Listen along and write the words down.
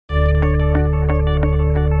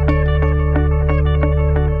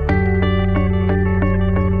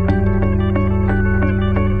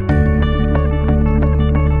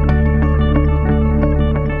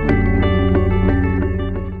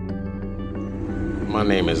My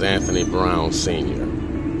name is Anthony Brown Sr.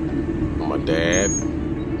 I'm a dad,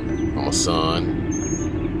 I'm a son,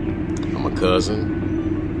 I'm a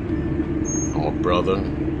cousin, I'm a brother,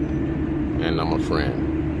 and I'm a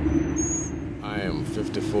friend. I am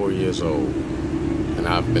 54 years old, and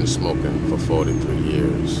I've been smoking for 43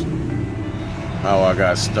 years. How I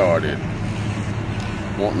got started,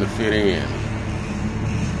 wanting to fit in,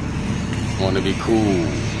 wanting to be cool,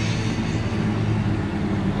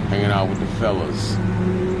 hanging out with the fellas.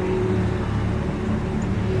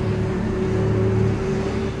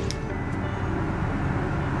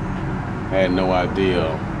 Had no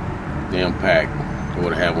idea the impact it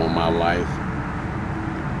would have on my life,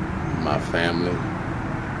 my family,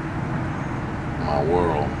 my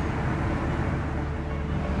world.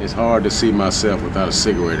 It's hard to see myself without a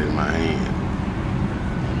cigarette in my hand.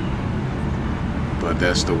 But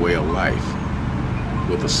that's the way of life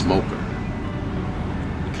with a smoker.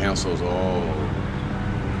 It cancels all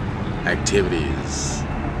activities,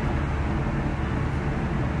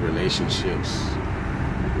 relationships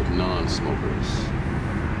with non-smokers.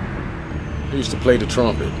 I used to play the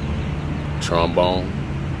trumpet, trombone,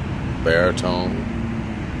 baritone,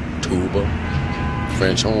 tuba,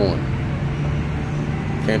 French horn.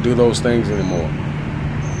 Can't do those things anymore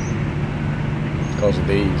because of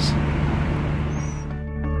these.